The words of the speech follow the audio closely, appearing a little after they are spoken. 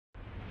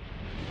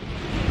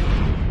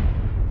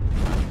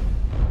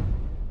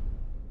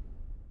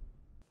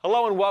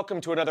Hello and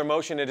welcome to another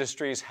Motion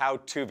Industries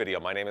how-to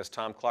video. My name is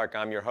Tom Clark,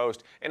 I'm your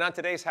host, and on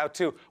today's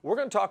how-to, we're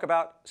going to talk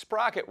about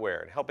Sprocket wear.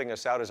 And helping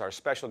us out is our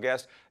special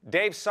guest,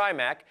 Dave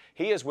Simak.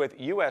 He is with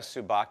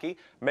Tsubaki,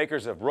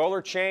 makers of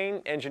roller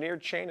chain,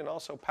 engineered chain, and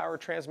also power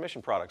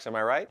transmission products. Am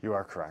I right? You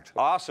are correct.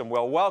 Awesome.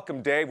 Well,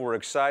 welcome, Dave. We're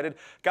excited.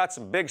 Got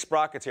some big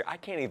sprockets here. I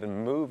can't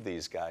even move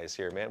these guys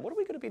here, man. What are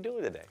we going to be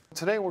doing today?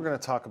 Today we're going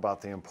to talk about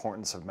the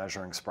importance of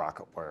measuring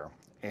sprocket wear.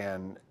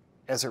 And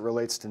as it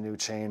relates to new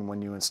chain,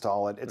 when you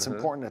install it, it's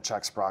important to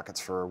check sprockets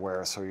for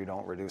wear so you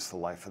don't reduce the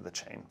life of the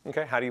chain.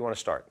 Okay, how do you want to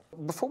start?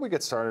 Before we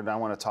get started, I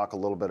want to talk a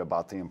little bit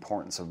about the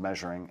importance of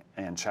measuring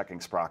and checking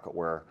sprocket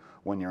wear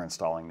when you're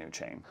installing new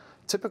chain.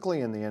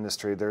 Typically in the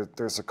industry,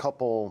 there's a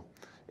couple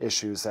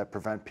issues that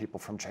prevent people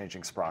from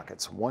changing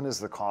sprockets. One is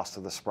the cost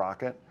of the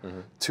sprocket,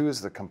 two is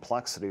the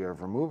complexity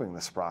of removing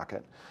the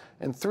sprocket,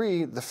 and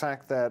three, the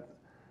fact that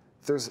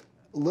there's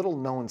little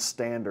known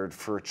standard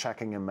for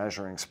checking and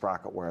measuring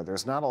sprocket wear.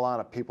 There's not a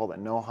lot of people that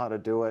know how to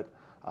do it,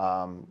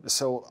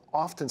 so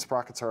often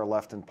sprockets are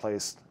left in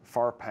place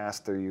far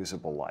past their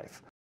usable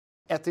life.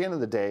 At the end of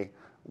the day,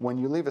 when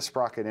you leave a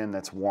sprocket in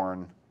that's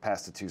worn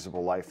past its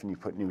usable life and you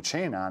put new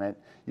chain on it,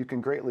 you can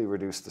greatly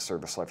reduce the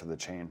service life of the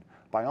chain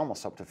by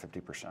almost up to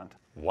 50%.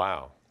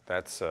 Wow,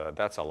 that's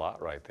a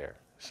lot right there.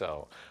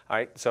 So, all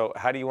right, so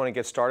how do you want to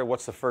get started?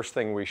 What's the first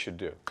thing we should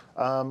do?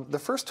 The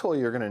first tool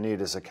you're going to need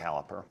is a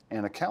caliper.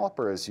 And a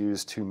caliper is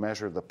used to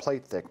measure the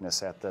plate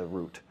thickness at the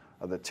root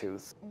of the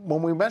tooth.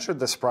 When we measured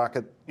the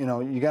sprocket,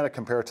 you got to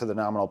compare it to the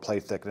nominal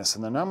plate thickness.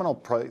 And the nominal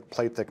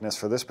plate thickness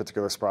for this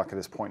particular sprocket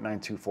is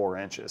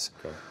 0.924 inches.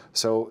 Okay.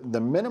 So the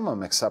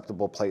minimum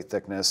acceptable plate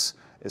thickness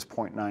is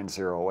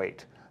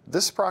 0.908.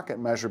 This sprocket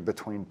measured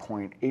between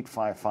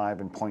 0.855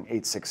 and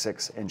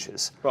 0.866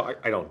 inches. Well,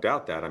 I don't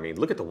doubt that. I mean,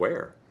 look at the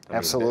wear.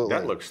 Absolutely.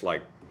 That looks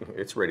like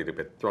it's ready to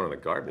be thrown in the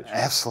garbage.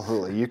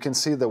 Absolutely. You can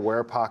see the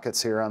wear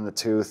pockets here on the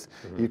tooth.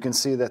 You can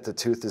see that the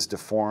tooth is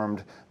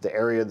deformed. The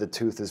area of the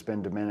tooth has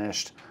been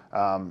diminished.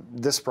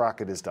 This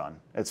sprocket is done.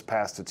 It's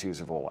past its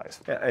usable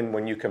life. Yeah, and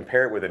when you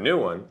compare it with a new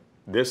one,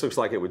 this looks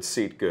like it would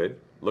seat good,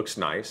 looks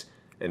nice,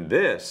 and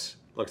this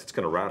looks, it's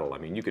going to rattle. I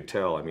mean, you could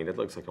tell. I mean, it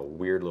looks like a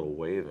weird little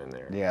wave in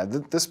there. Yeah,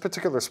 this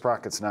particular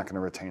sprocket's not going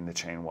to retain the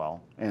chain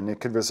well, and it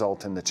could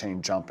result in the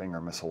chain jumping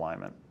or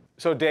misalignment.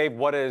 So Dave,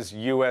 what has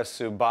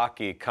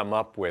Tsubaki come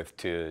up with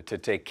to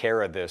take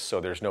care of this so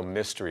there's no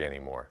mystery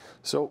anymore?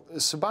 So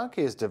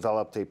Tsubaki has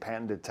developed a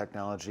patented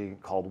technology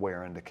called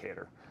wear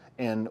indicator.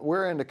 And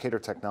wear indicator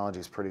technology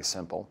is pretty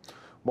simple.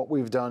 What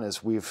we've done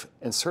is we've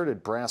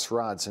inserted brass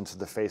rods into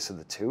the face of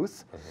the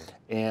tooth,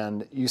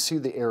 and you see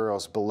the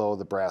arrows below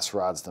the brass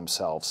rods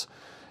themselves.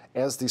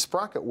 As the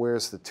sprocket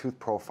wears, the tooth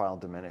profile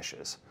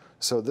diminishes.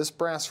 So this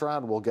brass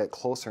rod will get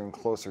closer and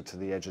closer to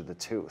the edge of the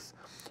tooth.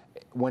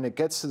 When it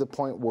gets to the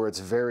point where it's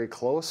very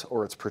close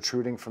or it's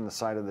protruding from the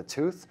side of the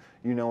tooth,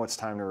 you know it's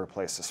time to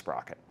replace the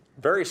sprocket.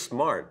 Very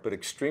smart, but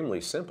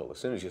extremely simple. As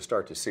soon as you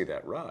start to see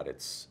that rod,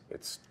 it's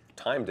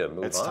time to move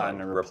on. It's time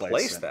to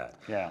replace that.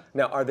 Yeah.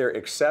 Now, are there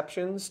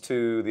exceptions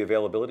to the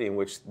availability in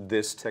which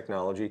this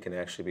technology can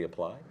actually be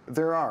applied?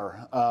 There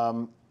are.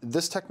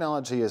 This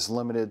technology is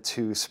limited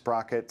to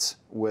sprockets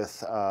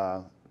with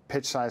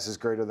pitch sizes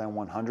greater than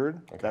 100.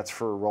 Okay. That's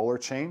for a roller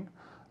chain.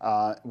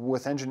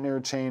 With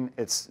engineered chain,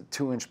 it's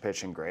 2-inch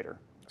pitch and greater.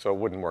 So it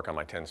wouldn't work on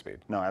my 10-speed?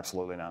 No,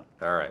 absolutely not.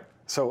 All right.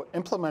 So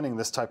implementing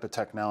this type of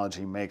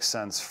technology makes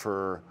sense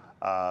for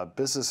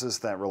businesses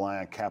that rely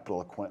on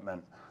capital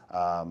equipment,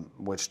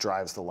 which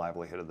drives the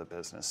livelihood of the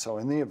business. So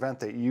in the event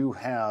that you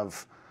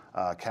have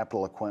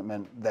capital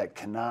equipment that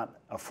cannot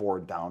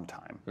afford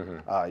downtime,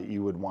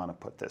 you would want to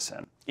put this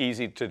in.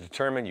 Easy to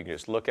determine. You can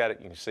just look at it,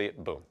 you can see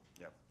it, boom.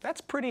 That's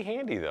pretty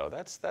handy, though.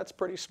 That's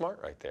pretty smart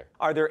right there.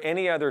 Are there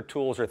any other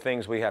tools or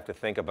things we have to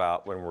think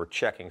about when we're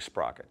checking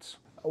sprockets?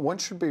 One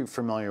should be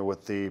familiar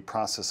with the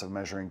process of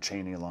measuring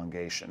chain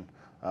elongation.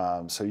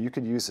 So you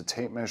could use a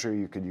tape measure,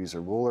 you could use a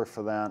ruler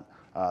for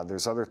that.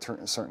 There's other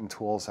certain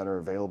tools that are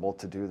available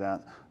to do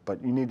that,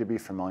 but you need to be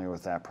familiar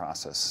with that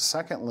process.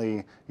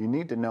 Secondly, you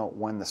need to know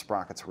when the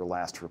sprockets were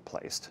last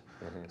replaced.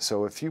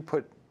 So if you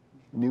put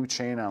new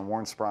chain on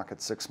worn sprocket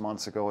 6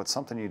 months ago, it's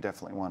something you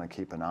definitely want to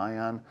keep an eye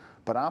on.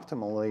 But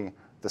optimally,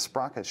 the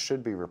sprocket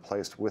should be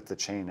replaced with the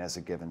chain as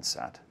a given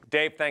set.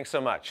 Dave, thanks so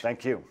much.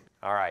 Thank you.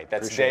 All right,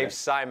 that's Appreciate Dave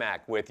Simak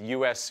with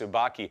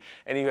Tsubaki.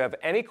 And if you have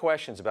any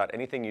questions about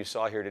anything you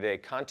saw here today,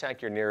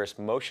 contact your nearest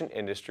Motion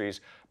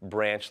Industries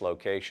branch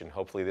location.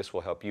 Hopefully this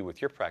will help you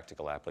with your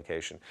practical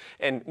application.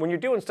 And when you're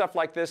doing stuff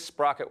like this,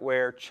 sprocket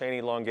wear, chain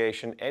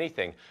elongation,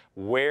 anything,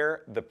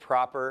 wear the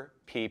proper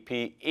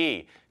PPE.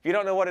 If you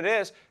don't know what it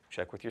is,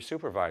 check with your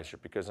supervisor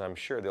because I'm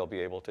sure they'll be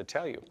able to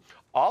tell you.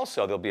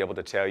 Also, they'll be able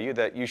to tell you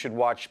that you should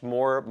watch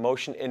more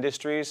Motion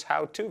Industries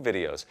how-to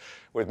videos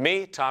with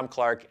me, Tom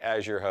Clark,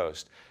 as your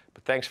host.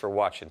 But thanks for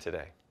watching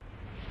today.